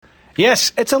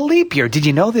Yes, it's a leap year. Did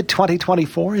you know that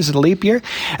 2024 is a leap year?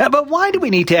 But why do we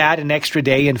need to add an extra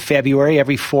day in February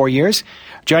every 4 years?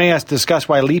 Joining us to discuss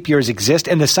why leap years exist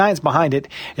and the science behind it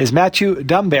is Mathieu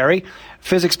Dumberry,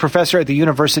 physics professor at the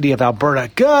University of Alberta.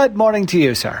 Good morning to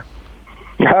you, sir.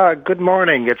 Good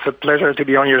morning. It's a pleasure to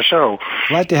be on your show.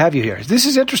 Glad to have you here. This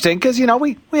is interesting because,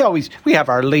 we have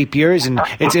our leap years, and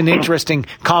it's an interesting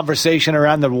conversation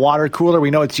around the water cooler.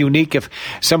 We know it's unique if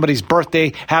somebody's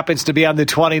birthday happens to be on the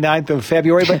 29th of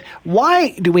February, but why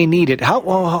do we need it?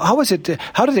 How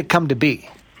did it come to be?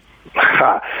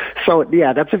 So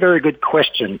that's a very good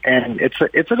question, and it's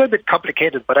a little bit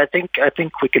complicated, but I think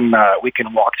we can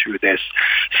walk through this.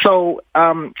 So,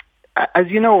 as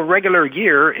you know, a regular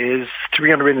year is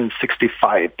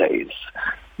 365 days.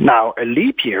 Now, a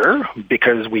leap year,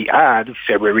 because we add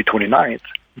February 29th,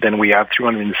 then we have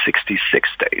 366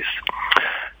 days.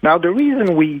 Now, the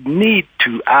reason we need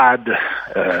to add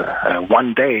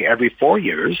 1 day every 4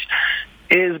 years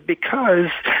is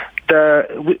because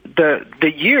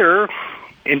the year,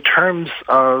 in terms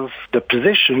of the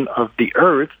position of the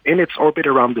Earth in its orbit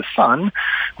around the Sun,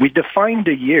 we define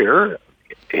the year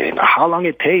in how long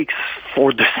it takes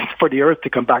for the Earth to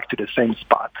come back to the same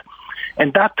spot.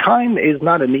 And that time is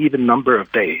not an even number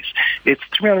of days. It's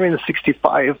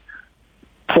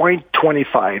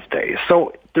 365.25 days.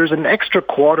 So there's an extra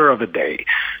quarter of a day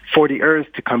for the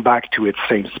Earth to come back to its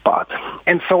same spot.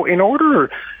 And so in order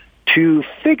to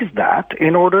fix that,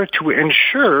 in order to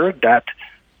ensure that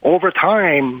over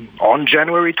time, on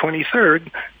January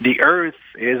 23rd, the Earth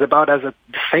is about at the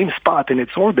same spot in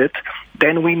its orbit,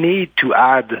 then we need to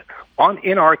add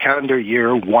in our calendar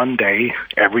year 1 day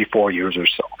every 4 years or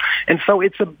so. And so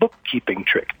it's a bookkeeping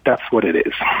trick. That's what it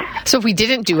is. So if we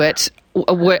didn't do it,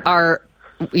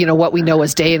 what we know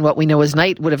as day and what we know as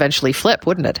night would eventually flip,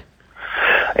 wouldn't it?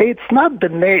 It's not the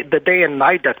day and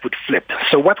night that would flip.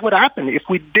 So what would happen if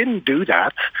we didn't do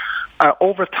that?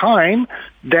 Over time,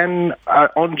 then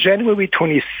on January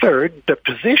 23rd, the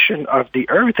position of the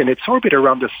Earth in its orbit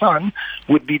around the Sun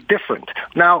would be different.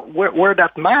 Now, where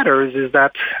that matters is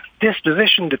that this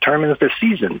position determines the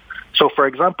season. So, for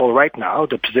example, right now,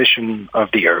 the position of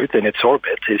the Earth in its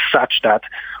orbit is such that,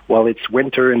 it's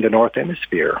winter in the North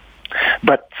Hemisphere.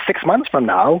 But 6 months from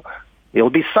now,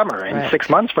 it'll be summer. And Right. 6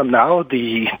 months from now,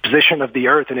 the position of the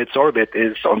Earth in its orbit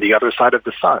is on the other side of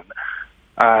the Sun.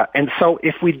 And so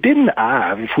if we didn't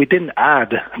add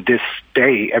this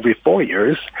day every 4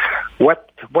 years,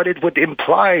 what it would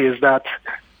imply is that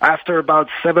after about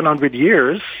 700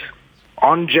 years,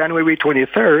 on January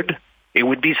 23rd, it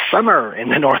would be summer in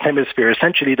the North Hemisphere.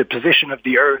 Essentially, the position of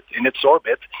the Earth in its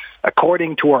orbit,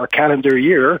 according to our calendar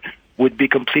year, would be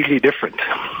completely different.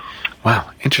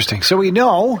 Wow, interesting. So we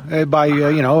know by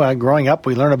growing up,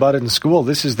 we learn about it in school.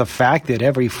 This is the fact that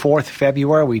every 4th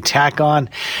February we tack on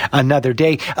another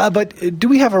day. But do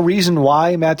we have a reason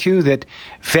why, Mathieu, that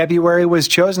February was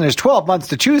chosen? There's 12 months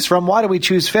to choose from. Why do we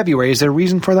choose February? Is there a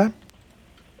reason for that?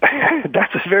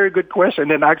 That's a very good question,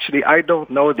 and actually, I don't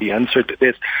know the answer to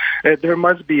this. There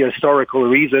must be a historical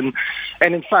reason,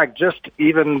 and in fact, just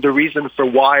even the reason for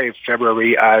why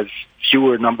February has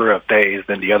fewer number of days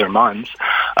than the other months,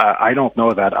 I don't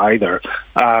know that either.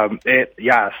 So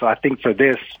I think for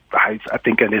this, I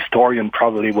think an historian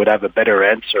probably would have a better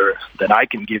answer than I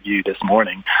can give you this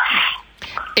morning.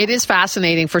 It is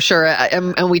fascinating for sure,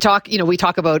 and we talk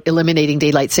about eliminating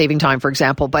daylight saving time, for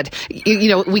example. But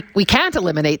we can't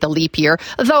eliminate the leap year,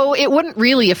 though it wouldn't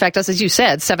really affect us, as you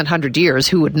said, 700 years.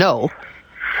 Who would know?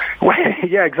 Well,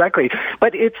 yeah, exactly.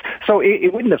 But it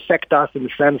wouldn't affect us in the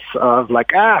sense of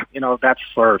that's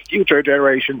for future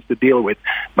generations to deal with.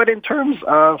 But in terms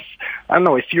of, I don't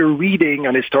know, if you're reading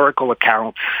an historical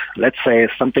account, let's say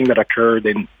something that occurred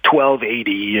in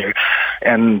 1280,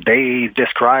 and they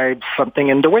describe something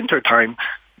in the wintertime,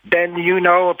 then you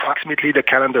know approximately the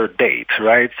calendar date,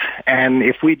 right? And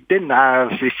if we didn't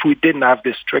have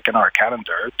this trick in our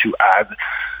calendar to add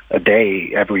a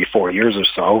day every 4 years or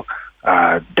so,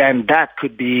 then that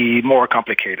could be more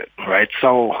complicated, right?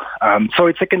 So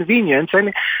it's a convenience,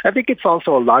 and I think it's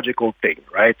also a logical thing,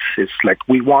 right? It's like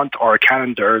we want our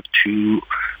calendar to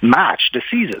match the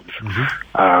seasons,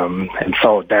 and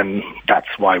so then that's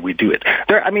why we do it.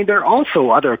 There are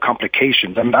also other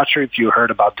complications. I'm not sure if you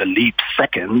heard about the leap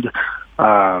second,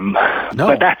 no,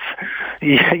 but that's.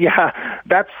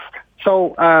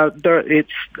 So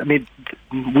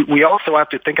we also have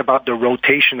to think about the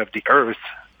rotation of the Earth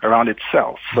around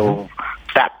itself. So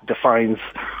that defines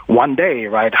 1 day,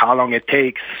 right? How long it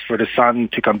takes for the sun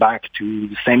to come back to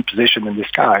the same position in the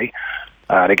sky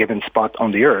at a given spot on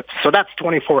the Earth. So that's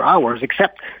 24 hours,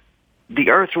 except the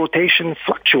Earth's rotation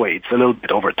fluctuates a little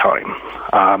bit over time.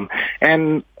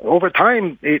 And over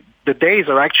time, the days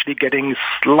are actually getting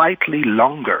slightly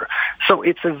longer. So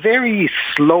it's a very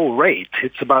slow rate.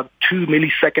 It's about 2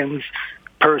 milliseconds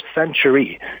per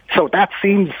century. So that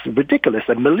seems ridiculous.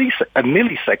 A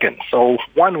millisecond, so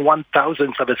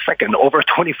 1/1000th of a second over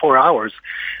 24 hours,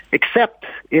 except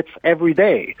it's every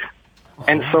day.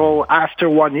 And so after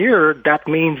 1 year, that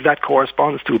means that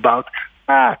corresponds to about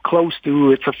close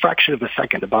to, it's a fraction of a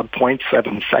second, about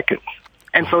 0.7 seconds.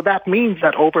 And so that means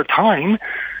that over time,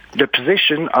 the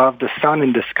position of the sun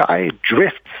in the sky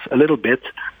drifts a little bit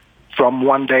from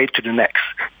one day to the next.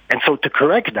 And so to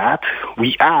correct that,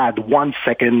 we add 1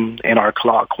 second in our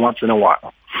clock once in a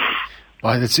while.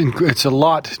 Well, it's a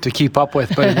lot to keep up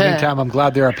with, but in the meantime, I'm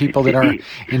glad there are people that are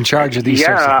in charge of these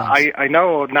sorts of things. I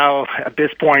know now at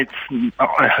this point,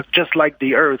 just like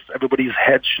the Earth, everybody's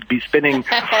head should be spinning.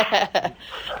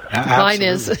 Mine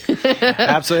is.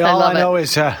 Absolutely. All I know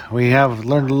is we have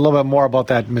learned a little bit more about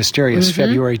that mysterious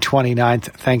February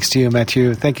 29th. Thanks to you,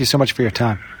 Mathieu. Thank you so much for your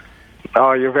time.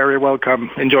 Oh, you're very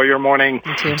welcome. Enjoy your morning.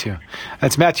 You too.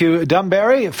 That's Mathieu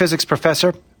Dumberry, a physics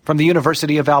professor from the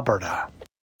University of Alberta.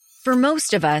 For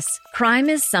most of us, crime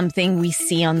is something we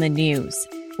see on the news.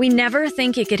 We never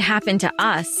think it could happen to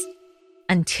us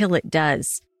until it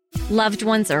does. Loved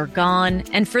ones are gone,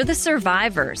 and for the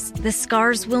survivors, the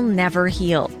scars will never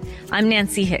heal. I'm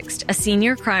Nancy Hixt, a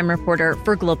senior crime reporter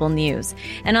for Global News.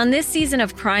 And on this season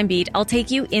of Crime Beat, I'll take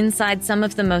you inside some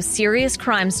of the most serious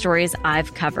crime stories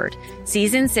I've covered.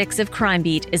 Season 6 of Crime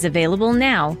Beat is available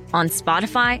now on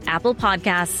Spotify, Apple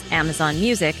Podcasts, Amazon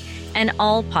Music, and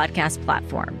all podcast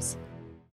platforms.